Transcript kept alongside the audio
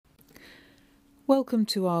Welcome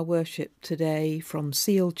to our worship today from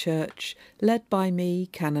Seal Church, led by me,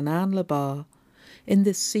 Canon Anne Labar, in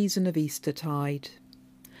this season of Eastertide.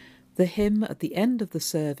 The hymn at the end of the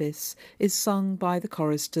service is sung by the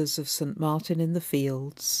choristers of St. Martin in the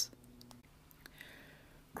Fields.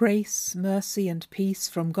 Grace, mercy and peace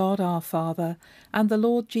from God our Father and the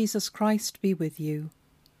Lord Jesus Christ be with you.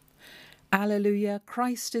 Alleluia,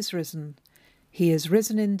 Christ is risen. He is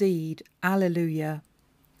risen indeed. Alleluia.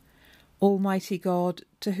 Almighty God,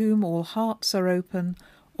 to whom all hearts are open,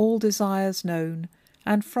 all desires known,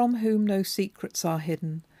 and from whom no secrets are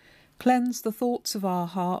hidden, cleanse the thoughts of our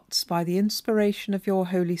hearts by the inspiration of your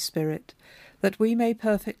Holy Spirit, that we may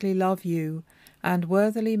perfectly love you and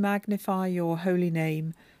worthily magnify your holy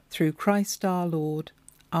name, through Christ our Lord.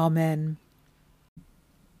 Amen.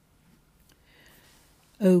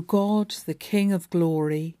 O God, the King of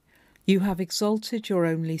glory, you have exalted your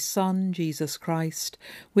only Son, Jesus Christ,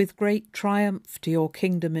 with great triumph to your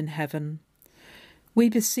kingdom in heaven. We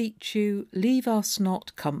beseech you, leave us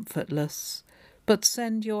not comfortless, but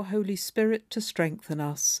send your Holy Spirit to strengthen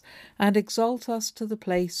us, and exalt us to the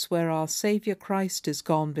place where our Saviour Christ is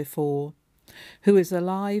gone before, who is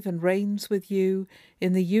alive and reigns with you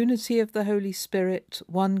in the unity of the Holy Spirit,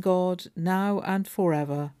 one God, now and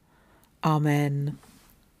forever. Amen.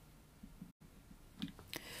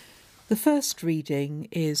 The first reading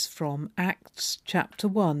is from Acts chapter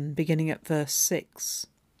 1, beginning at verse 6.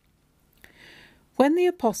 When the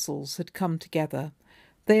apostles had come together,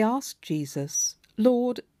 they asked Jesus,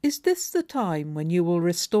 Lord, is this the time when you will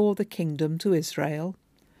restore the kingdom to Israel?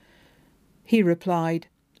 He replied,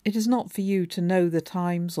 It is not for you to know the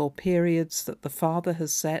times or periods that the Father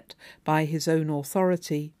has set by his own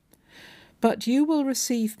authority, but you will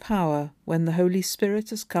receive power when the Holy Spirit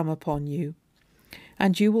has come upon you.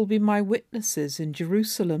 And you will be my witnesses in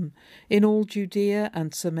Jerusalem, in all Judea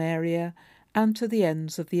and Samaria, and to the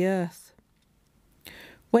ends of the earth.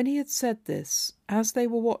 When he had said this, as they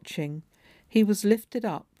were watching, he was lifted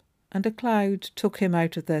up, and a cloud took him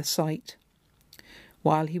out of their sight.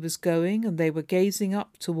 While he was going, and they were gazing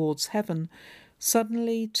up towards heaven,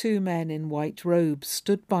 suddenly 2 men in white robes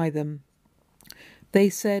stood by them. They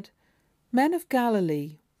said, Men of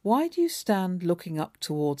Galilee, why do you stand looking up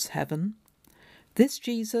towards heaven? This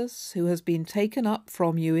Jesus, who has been taken up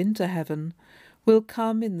from you into heaven, will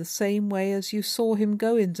come in the same way as you saw him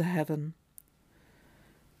go into heaven.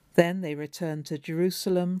 Then they returned to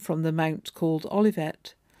Jerusalem from the mount called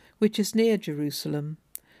Olivet, which is near Jerusalem,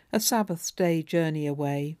 a Sabbath day journey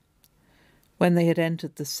away. When they had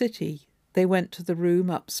entered the city, they went to the room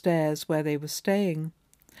upstairs where they were staying.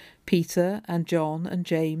 Peter and John and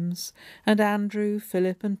James and Andrew,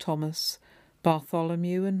 Philip and Thomas,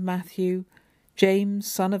 Bartholomew and Matthew, James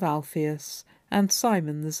son of Alphaeus, and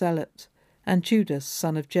Simon the Zealot, and Judas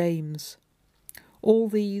son of James. All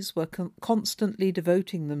these were constantly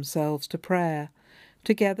devoting themselves to prayer,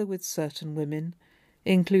 together with certain women,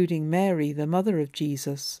 including Mary, the mother of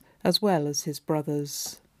Jesus, as well as his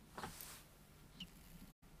brothers.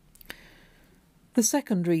 The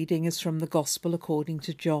second reading is from the Gospel according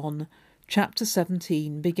to John, chapter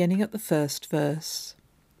 17, beginning at the first verse.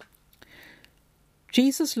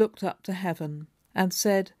 Jesus looked up to heaven and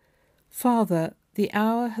said, Father, the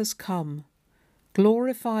hour has come.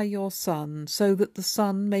 Glorify your Son, so that the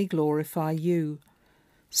Son may glorify you,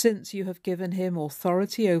 since you have given him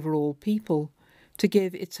authority over all people, to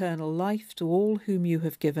give eternal life to all whom you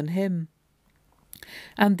have given him.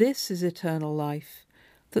 And this is eternal life,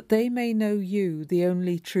 that they may know you, the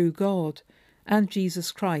only true God, and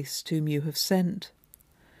Jesus Christ, whom you have sent.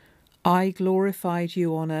 I glorified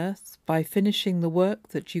you on earth by finishing the work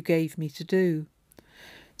that you gave me to do.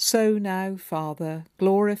 So now, Father,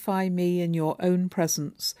 glorify me in your own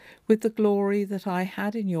presence with the glory that I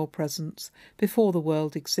had in your presence before the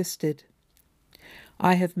world existed.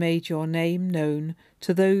 I have made your name known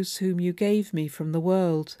to those whom you gave me from the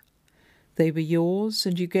world. They were yours,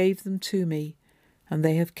 and you gave them to me, and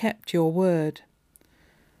they have kept your word.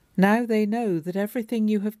 Now they know that everything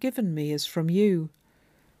you have given me is from you.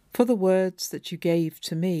 For the words that you gave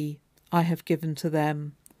to me, I have given to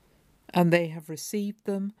them, and they have received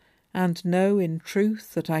them, and know in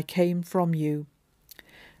truth that I came from you,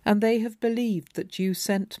 and they have believed that you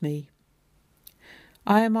sent me.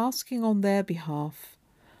 I am asking on their behalf.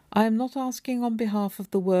 I am not asking on behalf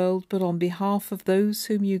of the world, but on behalf of those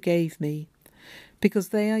whom you gave me, because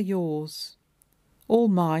they are yours. All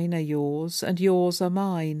mine are yours, and yours are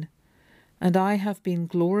mine, and I have been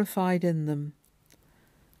glorified in them.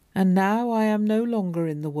 And now I am no longer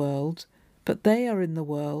in the world, but they are in the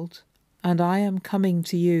world, and I am coming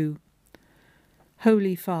to you.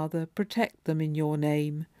 Holy Father, protect them in your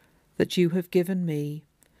name, that you have given me,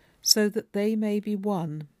 so that they may be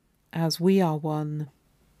one, as we are one.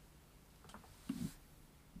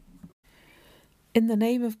 In the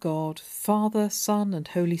name of God, Father, Son, and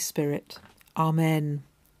Holy Spirit. Amen.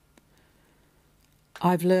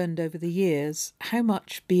 I've learned over the years how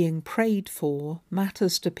much being prayed for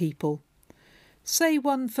matters to people. "Say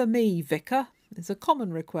one for me, Vicar," is a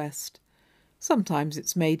common request. Sometimes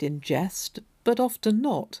it's made in jest, but often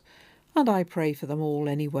not, and I pray for them all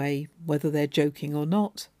anyway, whether they're joking or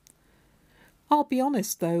not. I'll be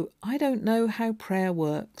honest though, I don't know how prayer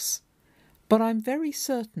works, but I'm very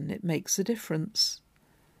certain it makes a difference.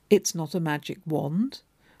 It's not a magic wand,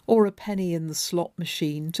 or a penny in the slot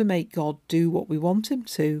machine to make God do what we want him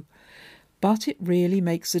to, but it really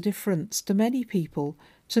makes a difference to many people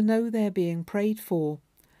to know they're being prayed for,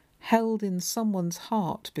 held in someone's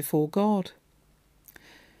heart before God.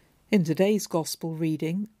 In today's Gospel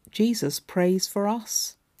reading, Jesus prays for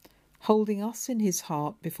us, holding us in his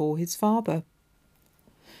heart before his Father.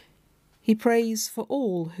 He prays for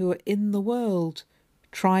all who are in the world,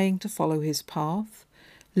 trying to follow his path,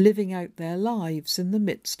 living out their lives in the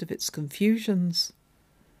midst of its confusions.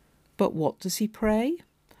 But what does he pray?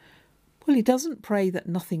 Well, he doesn't pray that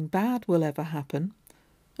nothing bad will ever happen.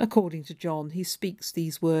 According to John, he speaks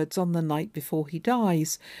these words on the night before he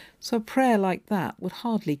dies, so a prayer like that would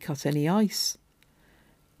hardly cut any ice.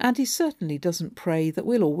 And he certainly doesn't pray that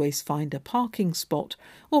we'll always find a parking spot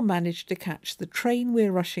or manage to catch the train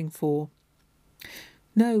we're rushing for.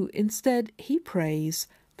 No, instead he prays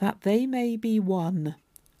that they may be one,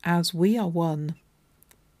 as we are one.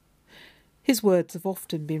 His words have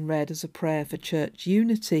often been read as a prayer for church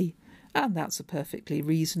unity, and that's a perfectly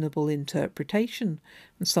reasonable interpretation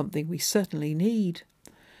and something we certainly need.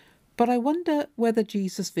 But I wonder whether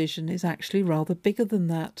Jesus' vision is actually rather bigger than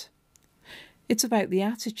that. It's about the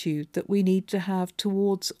attitude that we need to have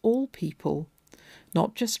towards all people,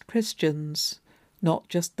 not just Christians, not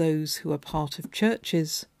just those who are part of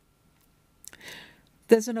churches.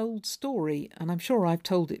 There's an old story, and I'm sure I've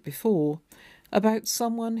told it before, about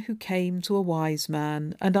someone who came to a wise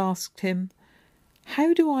man and asked him,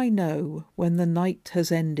 "How do I know when the night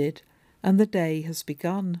has ended and the day has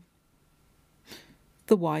begun?"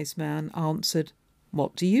 The wise man answered,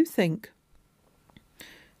 "What do you think?"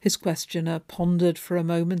 His questioner pondered for a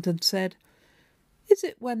moment and said, "Is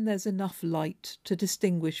it when there's enough light to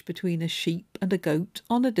distinguish between a sheep and a goat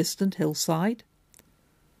on a distant hillside?"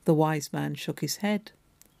 The wise man shook his head.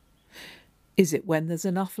 "Is it when there's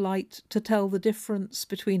enough light to tell the difference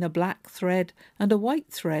between a black thread and a white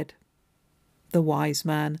thread?" The wise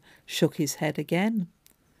man shook his head again.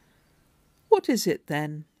 "What is it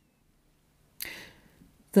then?"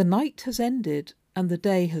 "The night has ended and the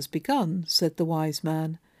day has begun," said the wise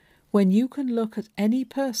man, "when you can look at any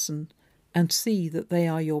person and see that they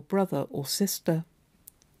are your brother or sister."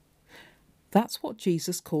 That's what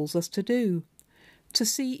Jesus calls us to do, to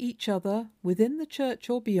see each other, within the church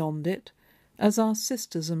or beyond it, as our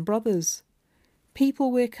sisters and brothers, people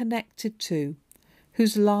we're connected to,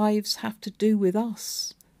 whose lives have to do with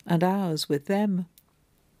us and ours with them.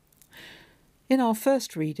 In our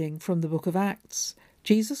first reading from the book of Acts,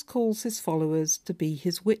 Jesus calls his followers to be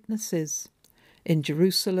his witnesses, in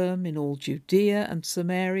Jerusalem, in all Judea and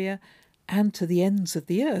Samaria, and to the ends of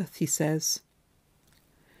the earth, he says.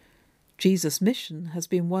 Jesus' mission has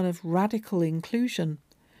been one of radical inclusion,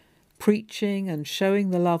 preaching and showing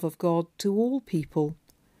the love of God to all people,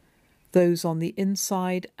 those on the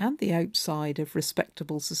inside and the outside of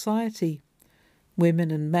respectable society, women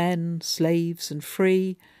and men, slaves and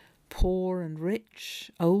free, poor and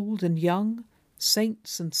rich, old and young,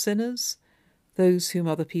 saints and sinners, those whom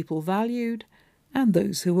other people valued, and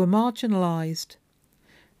those who were marginalised.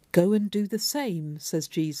 Go and do the same, says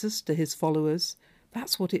Jesus to his followers.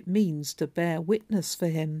 That's what it means to bear witness for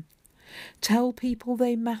him. Tell people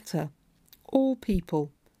they matter, all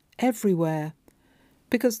people, everywhere,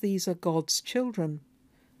 because these are God's children,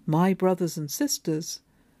 my brothers and sisters,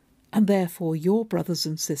 and therefore your brothers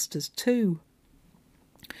and sisters too.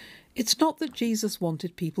 It's not that Jesus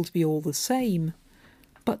wanted people to be all the same,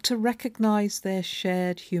 but to recognise their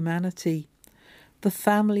shared humanity, the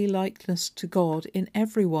family likeness to God in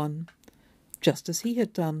everyone, just as he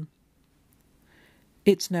had done.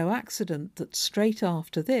 It's no accident that straight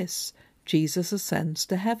after this, Jesus ascends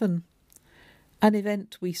to heaven, an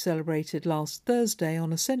event we celebrated last Thursday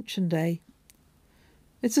on Ascension Day.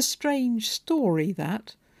 It's a strange story,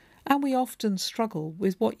 that, and we often struggle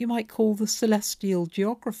with what you might call the celestial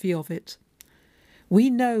geography of it. We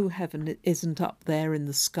know heaven isn't up there in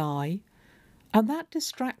the sky, and that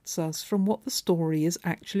distracts us from what the story is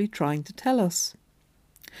actually trying to tell us.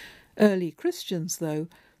 Early Christians, though,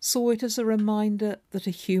 saw it as a reminder that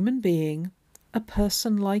a human being, a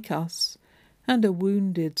person like us, and a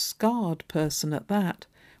wounded, scarred person at that,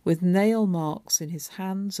 with nail marks in his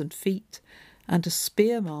hands and feet and a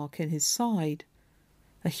spear mark in his side,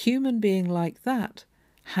 a human being like that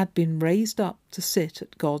had been raised up to sit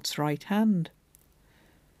at God's right hand.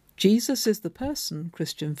 Jesus is the person,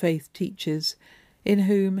 Christian faith teaches, in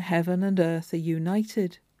whom heaven and earth are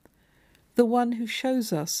united, the one who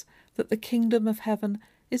shows us that the kingdom of heaven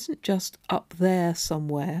isn't just up there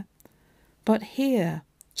somewhere, but here,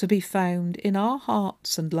 to be found in our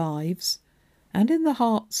hearts and lives, and in the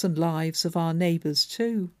hearts and lives of our neighbours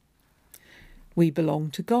too. We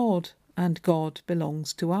belong to God, and God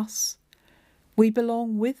belongs to us. We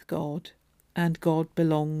belong with God, and God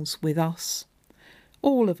belongs with us.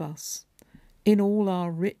 All of us, in all our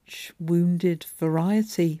rich, wounded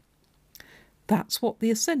variety. That's what the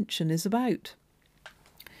Ascension is about.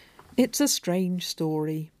 It's a strange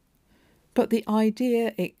story, but the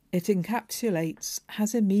idea it encapsulates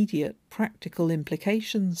has immediate practical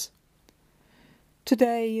implications.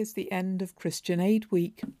 Today is the end of Christian Aid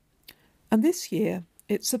Week, and this year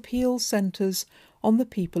its appeal centres on the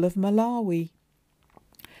people of Malawi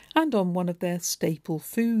and on one of their staple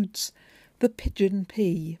foods, the pigeon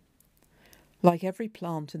pea. Like every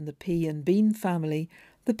plant in the pea and bean family,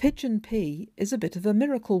 the pigeon pea is a bit of a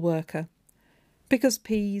miracle worker, because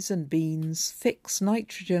peas and beans fix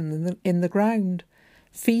nitrogen in the ground,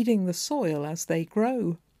 feeding the soil as they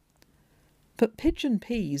grow. But pigeon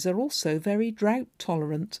peas are also very drought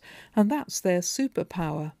tolerant, and that's their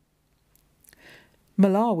superpower.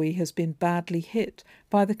 Malawi has been badly hit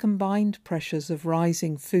by the combined pressures of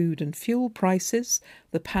rising food and fuel prices,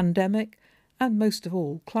 the pandemic, and most of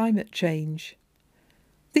all, climate change.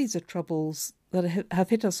 These are troubles that have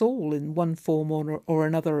hit us all in one form or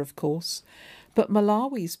another, of course, but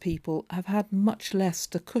Malawi's people have had much less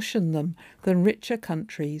to cushion them than richer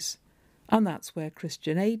countries, and that's where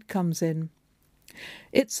Christian Aid comes in.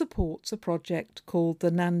 It supports a project called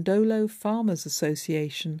the Nandolo Farmers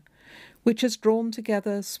Association, which has drawn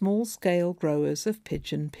together small-scale growers of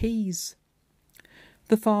pigeon peas.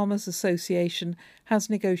 The Farmers Association has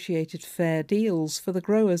negotiated fair deals for the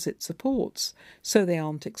growers it supports, so they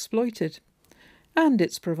aren't exploited, and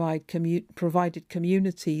it's provided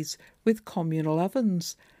communities with communal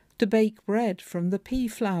ovens to bake bread from the pea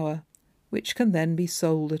flour, which can then be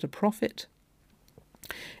sold at a profit.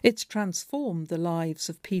 It's transformed the lives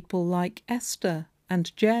of people like Esther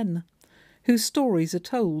and Jen, whose stories are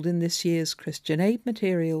told in this year's Christian Aid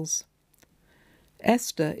materials.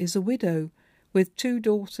 Esther is a widow with 2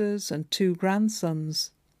 daughters and 2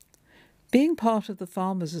 grandsons. Being part of the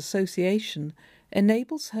Farmers Association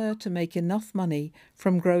enables her to make enough money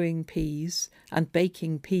from growing peas and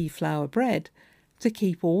baking pea flour bread to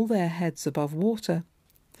keep all their heads above water,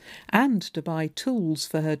 and to buy tools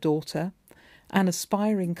for her daughter, an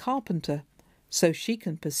aspiring carpenter, so she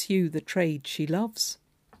can pursue the trade she loves.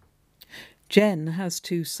 Jen has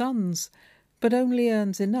 2 sons, but only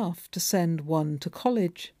earns enough to send one to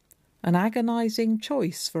college, an agonising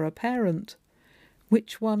choice for a parent.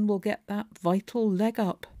 Which one will get that vital leg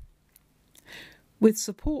up? With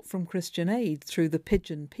support from Christian Aid through the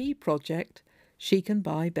Pigeon Pea Project, she can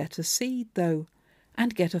buy better seed, though,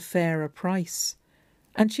 and get a fairer price.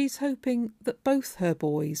 And she's hoping that both her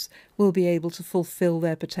boys will be able to fulfil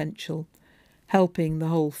their potential, helping the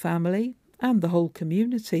whole family and the whole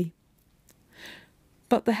community.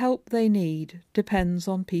 But the help they need depends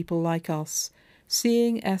on people like us,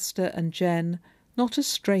 seeing Esther and Jen not as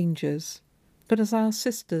strangers, but as our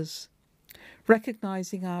sisters,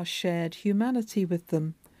 recognising our shared humanity with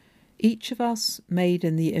them, each of us made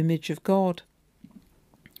in the image of God.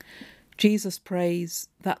 Jesus prays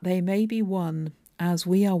that they may be one as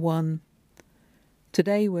we are one.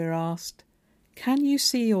 Today we're asked, can you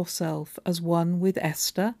see yourself as one with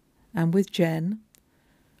Esther and with Jen?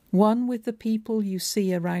 One with the people you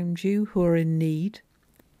see around you who are in need?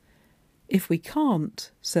 If we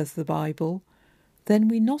can't, says the Bible, then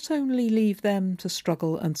we not only leave them to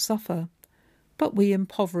struggle and suffer, but we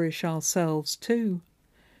impoverish ourselves too,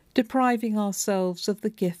 depriving ourselves of the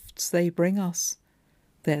gifts they bring us,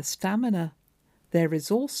 their stamina, their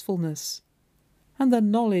resourcefulness, and the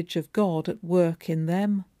knowledge of God at work in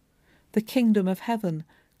them, the kingdom of heaven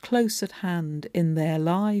close at hand in their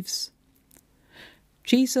lives.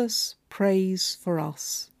 Jesus prays for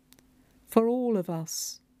us, for all of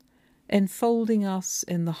us, enfolding us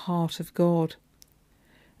in the heart of God,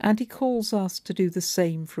 and he calls us to do the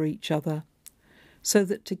same for each other, so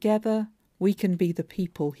that together we can be the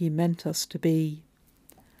people he meant us to be.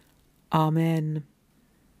 Amen.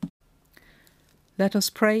 Let us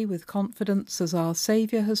pray with confidence as our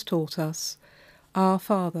Saviour has taught us. Our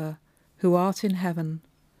Father, who art in heaven,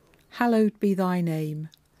 hallowed be thy name.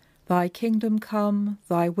 Thy kingdom come,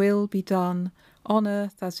 thy will be done, on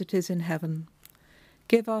earth as it is in heaven.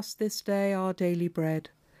 Give us this day our daily bread,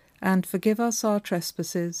 and forgive us our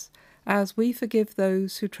trespasses, as we forgive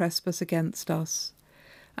those who trespass against us.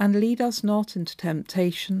 And lead us not into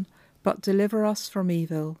temptation, but deliver us from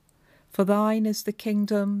evil. For thine is the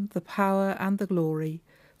kingdom, the power, and the glory,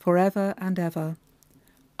 for ever and ever.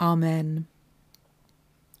 Amen.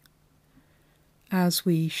 As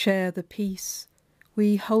we share the peace,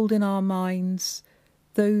 we hold in our minds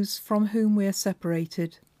those from whom we are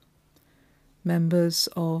separated, members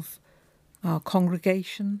of our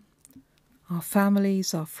congregation, our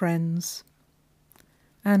families, our friends,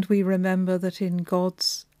 and we remember that in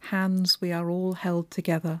God's hands we are all held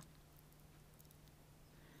together.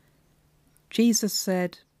 Jesus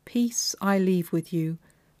said, "Peace I leave with you,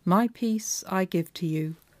 my peace I give to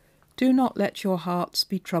you. Do not let your hearts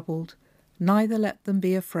be troubled, neither let them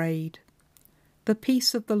be afraid. The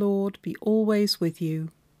peace of the Lord be always with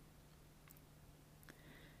you."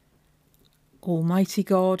 Almighty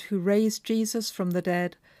God, who raised Jesus from the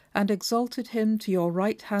dead and exalted him to your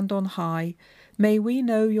right hand on high, may we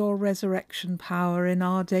know your resurrection power in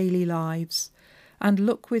our daily lives, and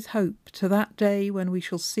look with hope to that day when we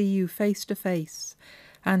shall see you face to face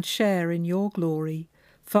and share in your glory,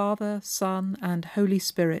 Father, Son, and Holy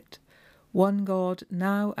Spirit, one God,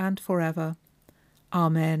 now and forever.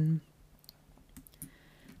 Amen.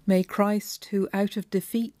 May Christ, who out of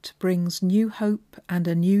defeat brings new hope and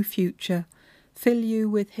a new future, fill you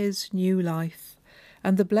with his new life,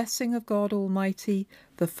 and the blessing of God Almighty,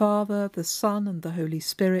 the Father, the Son, and the Holy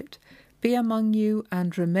Spirit, be among you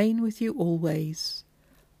and remain with you always.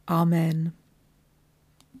 Amen.